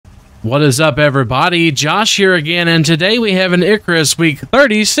What is up, everybody? Josh here again, and today we have an Icarus Week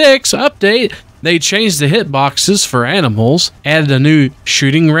 36 update. They changed the hitboxes for animals, added a new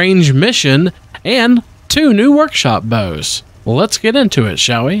shooting range mission, and 2 new workshop bows. Well, let's get into it,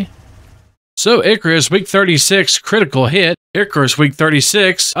 shall we? So, Icarus Week 36 critical hit. Icarus Week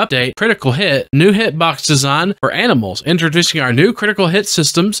 36 update, critical hit, new hitbox design for animals, introducing our new critical hit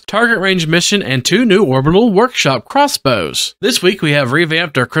systems, target range mission, and 2 new orbital workshop crossbows. This week we have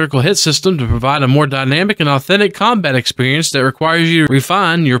revamped our critical hit system to provide a more dynamic and authentic combat experience that requires you to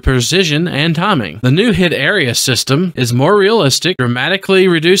refine your precision and timing. The new hit area system is more realistic, dramatically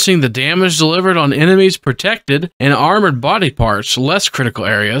reducing the damage delivered on enemies protected and armored body parts, less critical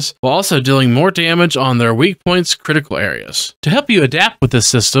areas, while also dealing more damage on their weak points critical areas. To help you adapt with this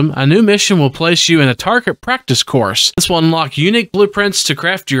system, a new mission will place you in a target practice course. This will unlock unique blueprints to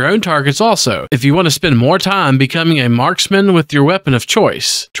craft your own targets also, if you want to spend more time becoming a marksman with your weapon of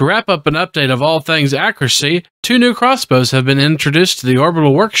choice. To wrap up an update of all things accuracy, 2 new crossbows have been introduced to the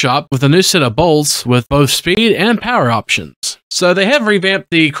orbital workshop with a new set of bolts with both speed and power options. So they have revamped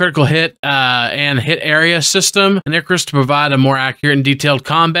the critical hit and hit area system in Icarus to provide a more accurate and detailed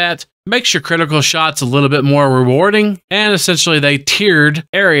combat. Makes your critical shots a little bit more rewarding, and essentially they tiered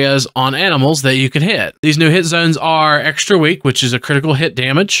areas on animals that you can hit. These new hit zones are extra weak, which is a critical hit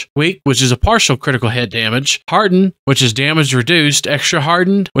damage, weak, which is a partial critical hit damage, hardened, which is damage reduced, extra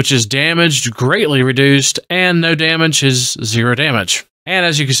hardened, which is damage greatly reduced, and no damage is 0 damage. And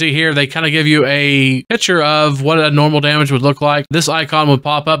as you can see here, they kind of give you a picture of what a normal damage would look like. This icon would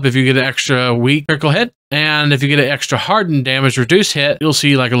pop up if you get an extra weak critical hit. And if you get an extra hardened damage reduced hit, you'll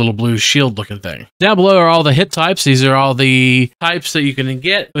see like a little blue shield looking thing. Down below are all the hit types. These are all the types that you can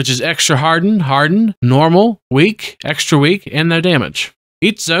get, which is extra hardened, hardened, normal, weak, extra weak, and no damage.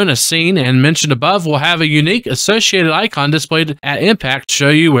 Each zone as seen and mentioned above will have a unique associated icon displayed at impact to show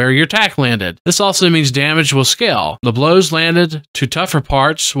you where your attack landed. This also means damage will scale. The blows landed to tougher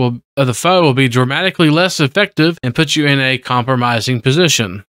parts of the foe will be dramatically less effective and put you in a compromising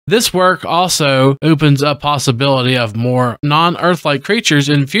position. This work also opens up possibility of more non-Earth-like creatures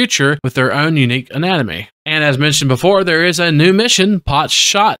in future with their own unique anatomy. And as mentioned before, there is a new mission,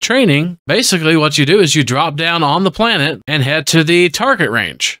 Potshot training. Basically, what you do is you drop down on the planet and head to the target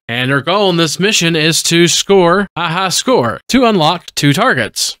range. And your goal in this mission is to score a high score to unlock 2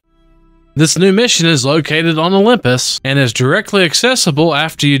 targets. This new mission is located on Olympus and is directly accessible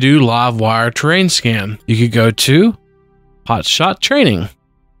after you do live wire terrain scan. You could go to Potshot training.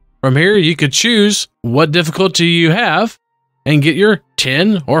 From here, you could choose what difficulty you have and get your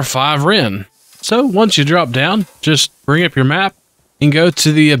 10 or 5 Ren. So once you drop down, just bring up your map and go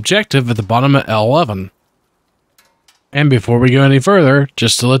to the objective at the bottom of L11. And before we go any further,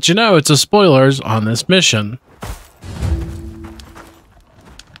 just to let you know, it's a spoilers on this mission.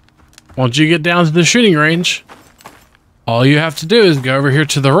 Once you get down to the shooting range, all you have to do is go over here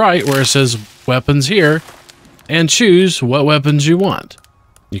to the right where it says weapons here and choose what weapons you want.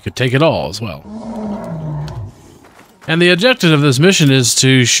 You could take it all as well. And the objective of this mission is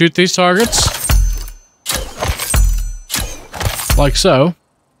to shoot these targets, like so,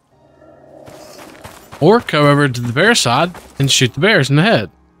 or come over to the bear side and shoot the bears in the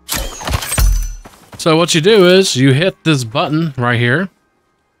head. So what you do is you hit this button right here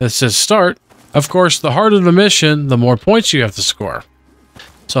that says start. Of course, the harder the mission, the more points you have to score.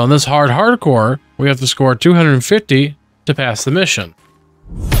 So on this hardcore, we have to score 250 to pass the mission.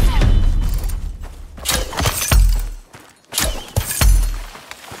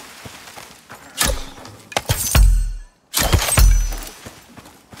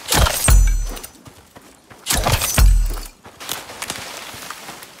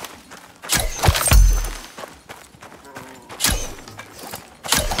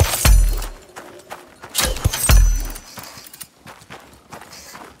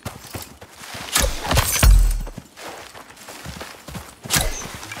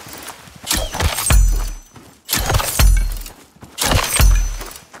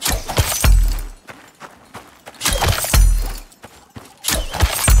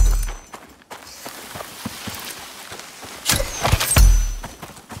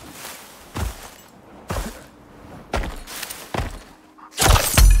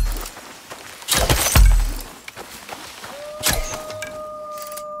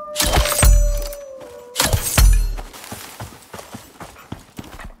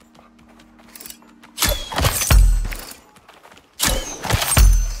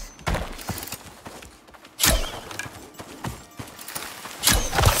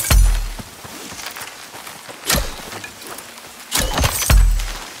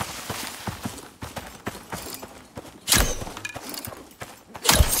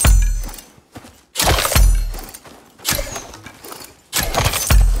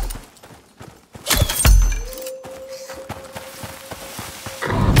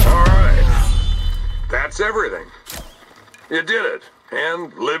 everything. You did it,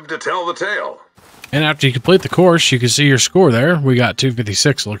 and lived to tell the tale. And after you complete the course, you can see your score there. We got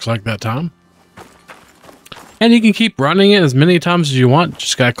 256, looks like that time. And you can keep running it as many times as you want.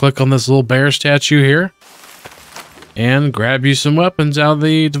 Just gotta click on this little bear statue here. And grab you some weapons out of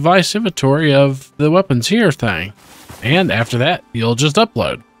the device inventory of the weapons here thing. And after that, you'll just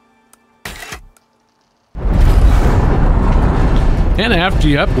upload. And after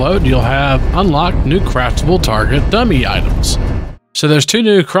you upload, you'll have unlocked new craftable target dummy items. So there's 2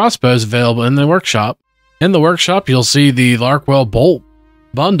 new crossbows available in the workshop. In the workshop, you'll see the Larkwell Bolt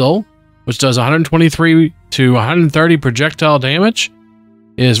bundle, which does 123 to 130 projectile damage,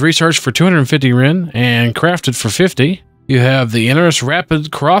 is researched for 250 Ren and crafted for 50. You have the Icarus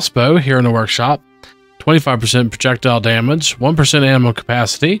Rapid Crossbow here in the workshop, 25% projectile damage, 1% ammo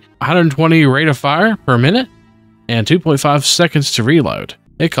capacity, 120 rate of fire per minute, and 2.5 seconds to reload.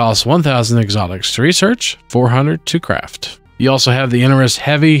 It costs 1,000 exotics to research, 400 to craft. You also have the Icarus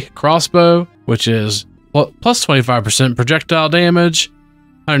Heavy Crossbow, which is plus 25% projectile damage,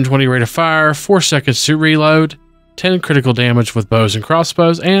 120 rate of fire, 4 seconds to reload, 10 critical damage with bows and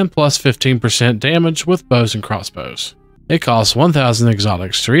crossbows, and plus 15% damage with bows and crossbows. It costs 1,000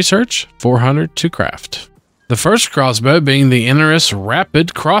 exotics to research, 400 to craft. The first crossbow being the Icarus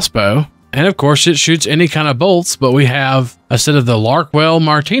Rapid Crossbow, and of course it shoots any kind of bolts, but we have a set of the Larkwell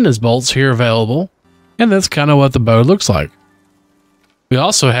Martinez bolts here available, and that's kind of what the bow looks like. We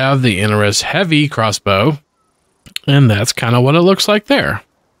also have the Icarus Heavy Crossbow, and that's kind of what it looks like there.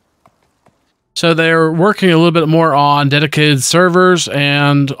 So they're working a little bit more on dedicated servers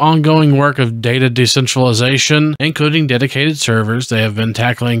and ongoing work of data decentralization, including dedicated servers. They have been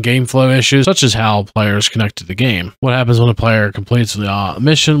tackling game flow issues, such as how players connect to the game, what happens when a player completes the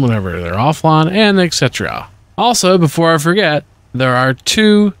mission whenever they're offline, and etc. Also, before I forget, there are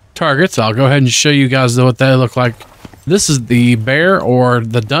 2 targets. I'll go ahead and show you guys what they look like. This is the bear or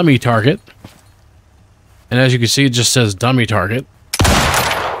the dummy target. And as you can see, it just says dummy target.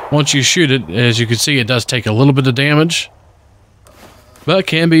 Once you shoot it, as you can see, it does take a little bit of damage, but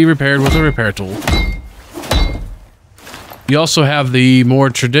can be repaired with a repair tool. You also have the more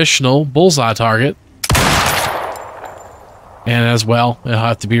traditional bullseye target, and as well, it'll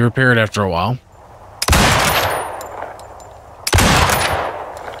have to be repaired after a while.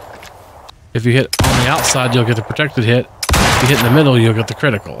 If you hit on the outside, you'll get the protected hit. If you hit in the middle, you'll get the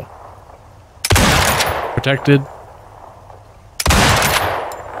critical. Protected.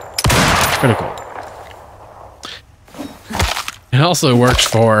 Critical. It also works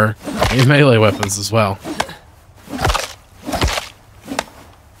for melee weapons as well.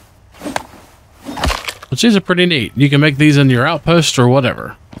 Which these are pretty neat. You can make these in your outpost or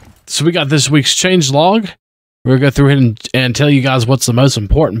whatever. So we got this week's changelog. We're going to go through it and tell you guys what's the most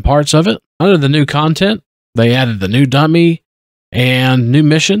important parts of it. Under the new content, they added the new dummy and new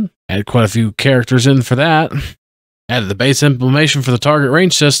mission. Added quite a few characters in for that. Added the base implementation for the target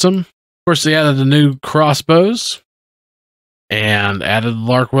range system. Of course, they added the new crossbows and added the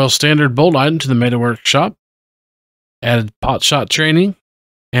Larkwell standard bolt item to the meta workshop. Added Potshot training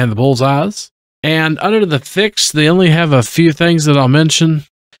and the bullseyes. And under the fix, they only have a few things that I'll mention.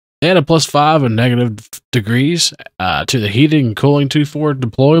 They had a +5 and negative degrees to the heating and cooling 2-4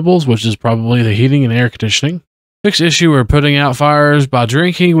 deployables, which is probably the heating and air conditioning. Fixed issue where putting out fires by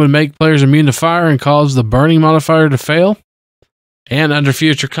drinking would make players immune to fire and cause the burning modifier to fail. And under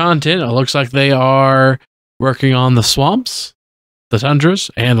future content, it looks like they are working on the swamps, the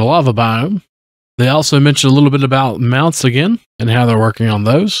tundras, and the lava biome. They also mentioned a little bit about mounts again and how they're working on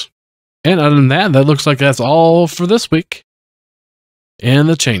those. And other than that, that looks like that's all for this week in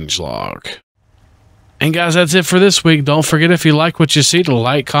the changelog. And guys, that's it for this week. Don't forget, if you like what you see, to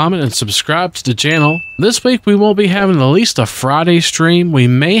like, comment, and subscribe to the channel. This week, we won't be having at least a Friday stream. We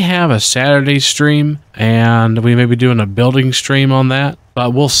may have a Saturday stream, and we may be doing a building stream on that.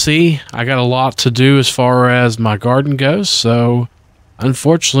 But we'll see. I got a lot to do as far as my garden goes, so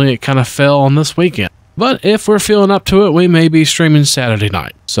unfortunately, it kind of fell on this weekend. But if we're feeling up to it, we may be streaming Saturday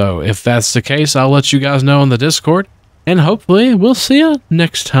night. So if that's the case, I'll let you guys know on the Discord. And hopefully, we'll see you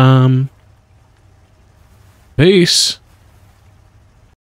next time. Peace.